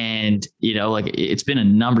 And, like, it's been a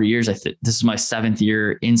number of years. I think this is my 7th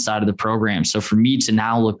year inside of the program. So for me to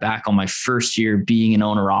now look back on my first year being an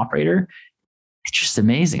owner operator, it's just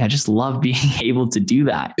amazing. I just love being able to do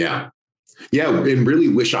that. Yeah. Yeah. And really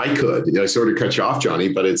wish I could. I sort of cut you off, Johnny,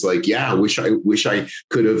 but it's like, yeah, I wish I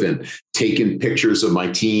could have and taken pictures of my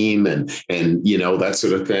team and that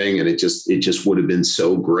sort of thing. And it just would have been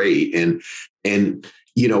so great. And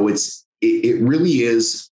it really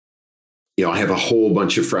is, I have a whole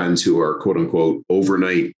bunch of friends who are quote unquote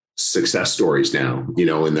overnight success stories now,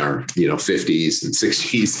 in their, 50s and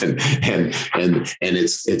 60s. And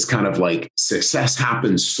it's kind of like success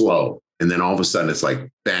happens slow. And then all of a sudden it's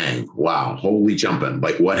like, bang, wow, holy jumping.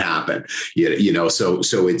 Like, what happened? So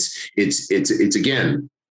it's again,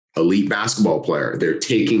 elite basketball player. They're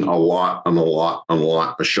taking a lot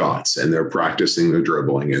of shots, and they're practicing their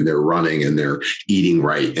dribbling, and they're running, and they're eating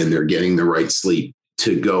right, and they're getting the right sleep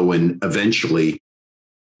to go. And eventually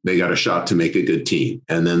they got a shot to make a good team.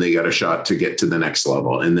 And then they got a shot to get to the next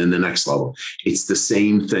level, and then the next level. It's the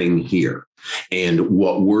same thing here. And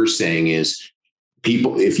what we're saying is,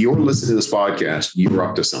 people, if you're listening to this podcast, you're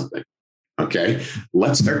up to something. Okay.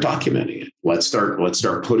 Let's start documenting it. Let's start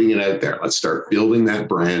putting it out there. Let's start building that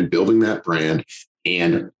brand.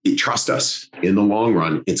 And trust us, in the long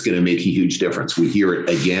run, it's going to make a huge difference. We hear it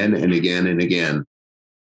again and again and again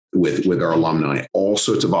with our alumni. All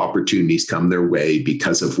sorts of opportunities come their way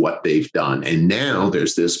because of what they've done. And now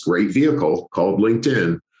there's this great vehicle called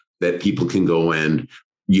LinkedIn that people can go and,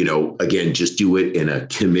 again, just do it in a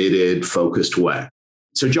committed, focused way.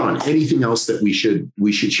 So, John, anything else that we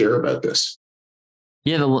should share about this?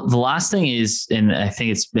 Yeah, the last thing is, and I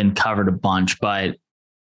think it's been covered a bunch, but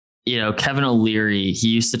Kevin O'Leary, he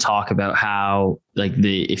used to talk about how, like,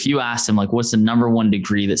 if you asked him, like, what's the number one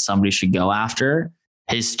degree that somebody should go after,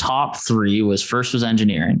 his top 3 was, first was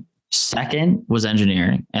engineering, second was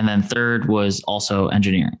engineering, and then third was also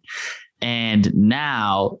engineering. And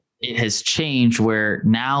now it has changed where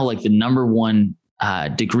now, like, the number one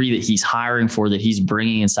degree that he's hiring for, that he's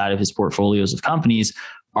bringing inside of his portfolios of companies,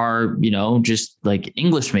 are, just like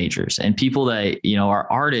English majors and people that,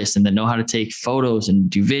 are artists and that know how to take photos and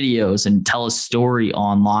do videos and tell a story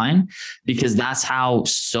online, because that's how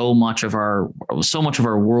so much of our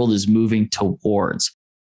world is moving towards.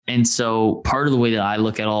 And so part of the way that I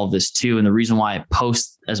look at all of this too, and the reason why I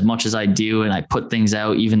post as much as I do, and I put things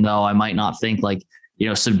out, even though I might not think, like,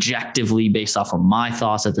 subjectively based off of my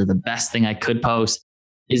thoughts, that they're the best thing I could post,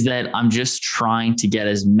 is that I'm just trying to get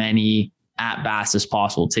as many at bats as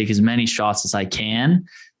possible, take as many shots as I can,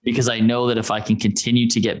 because I know that if I can continue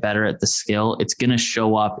to get better at the skill, it's going to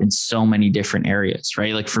show up in so many different areas,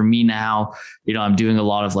 right? Like for me now, I'm doing a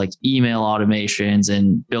lot of like email automations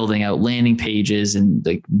and building out landing pages and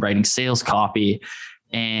like writing sales copy,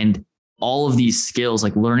 and all of these skills,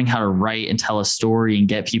 like learning how to write and tell a story and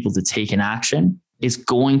get people to take an action, is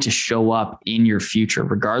going to show up in your future,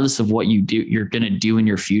 regardless of what you're going to do in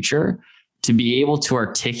your future. To be able to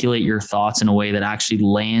articulate your thoughts in a way that actually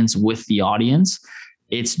lands with the audience,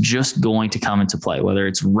 it's just going to come into play, whether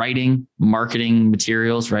it's writing marketing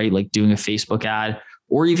materials, right? Like doing a Facebook ad,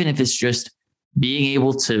 or even if it's just being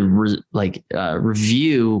able to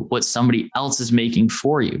review what somebody else is making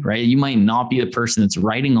for you, right? You might not be the person that's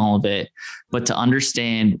writing all of it, but to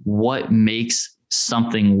understand what makes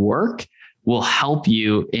something work, will help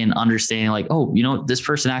you in understanding like, oh, this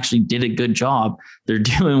person actually did a good job. They're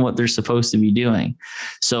doing what they're supposed to be doing.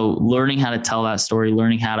 So learning how to tell that story,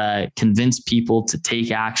 learning how to convince people to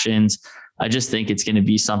take actions, I just think it's going to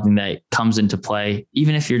be something that comes into play,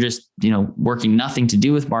 even if you're just, working nothing to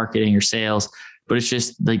do with marketing or sales, but it's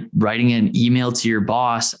just like writing an email to your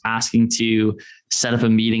boss, asking to set up a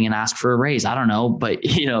meeting and ask for a raise. I don't know, but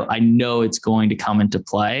I know it's going to come into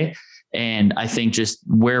play. And I think just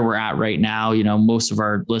where we're at right now, most of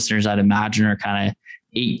our listeners, I'd imagine, are kind of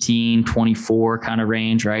 18, 24 kind of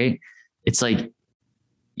range, right? It's like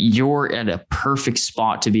you're at a perfect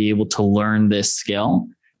spot to be able to learn this skill,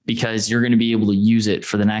 because you're going to be able to use it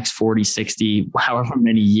for the next 40, 60, however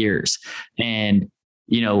many years. And,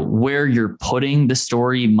 where you're putting the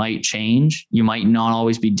story might change. You might not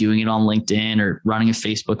always be doing it on LinkedIn or running a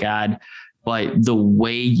Facebook ad, but the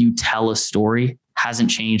way you tell a story hasn't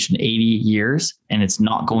changed in 80 years, and it's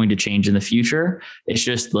not going to change in the future. It's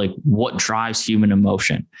just like what drives human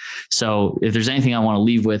emotion. So if there's anything I want to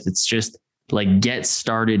leave with, it's just like get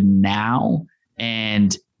started now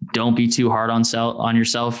and don't be too hard on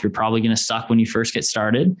yourself. You're probably going to suck when you first get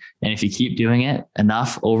started. And if you keep doing it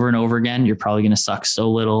enough over and over again, you're probably going to suck so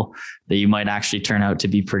little that you might actually turn out to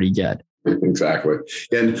be pretty good. Exactly.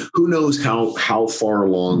 And who knows how far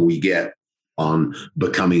along we get on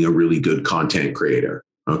becoming a really good content creator.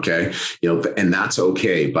 Okay. And that's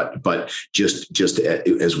okay. But just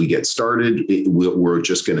as we get started, we're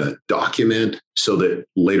just going to document so that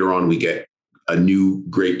later on we get a new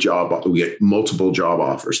great job. We get multiple job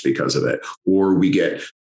offers because of it, or we get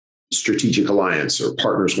strategic alliance or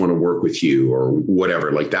partners want to work with you or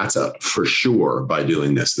whatever. Like that's for sure by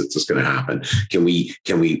doing this, that's just going to happen. Can we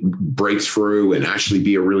break through and actually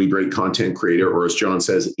be a really great content creator? Or as John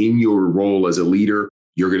says, in your role as a leader,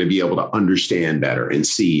 you're going to be able to understand better and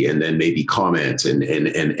see, and then maybe comment and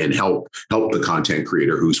help the content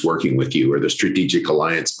creator who's working with you or the strategic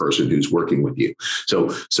alliance person who's working with you.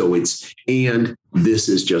 So and this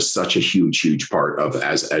is just such a huge part of,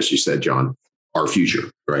 as you said, John, our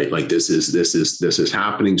future, right? Like this is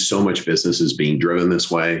happening. So much business is being driven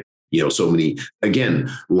this way. So many, again,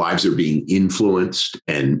 lives are being influenced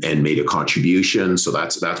and made a contribution. So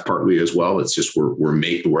that's partly as well. It's just we're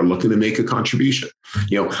looking to make a contribution.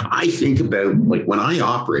 I think about like when I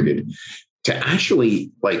operated to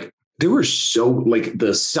actually like there were so like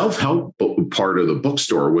the self-help part of the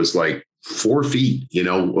bookstore was like 4 feet,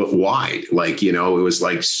 wide. Like, it was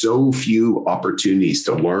like so few opportunities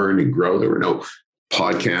to learn and grow. There were no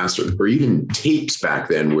podcasts or even tapes back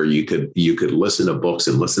then where you could listen to books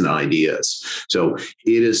and listen to ideas. So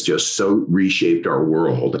it has just so reshaped our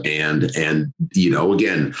world. And again,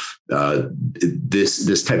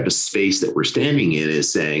 this type of space that we're standing in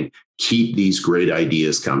is saying, keep these great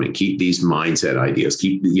ideas coming, keep these mindset ideas,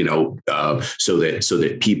 keep, so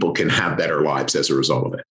that people can have better lives as a result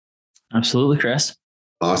of it. Absolutely, Chris.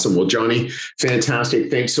 Awesome. Well, Johnny,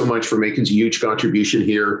 fantastic. Thanks so much for making a huge contribution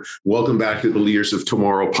here. Welcome back to the Leaders of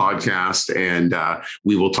Tomorrow podcast, and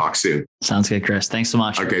we will talk soon. Sounds good, Chris. Thanks so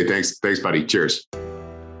much. Okay. Thanks, buddy. Cheers.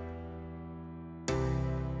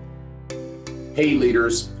 Hey,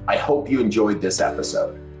 leaders. I hope you enjoyed this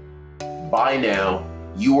episode. By now,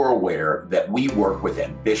 you are aware that we work with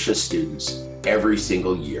ambitious students every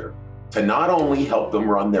single year to not only help them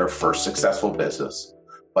run their first successful business,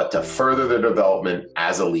 but to further their development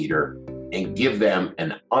as a leader and give them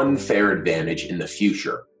an unfair advantage in the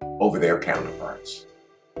future over their counterparts.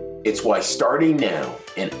 It's why starting now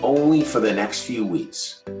and only for the next few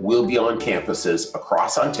weeks, we'll be on campuses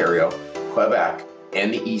across Ontario, Quebec,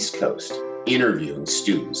 and the East Coast, interviewing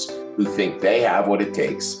students who think they have what it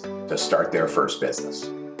takes to start their first business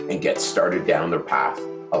and get started down their path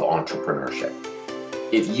of entrepreneurship.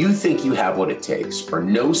 If you think you have what it takes or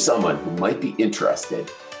know someone who might be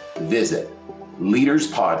interested, visit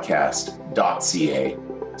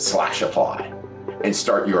leaderspodcast.ca/apply and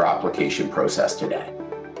start your application process today.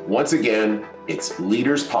 Once again, it's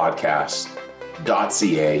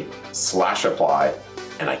leaderspodcast.ca/apply,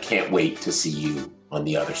 and I can't wait to see you on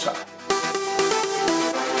the other side.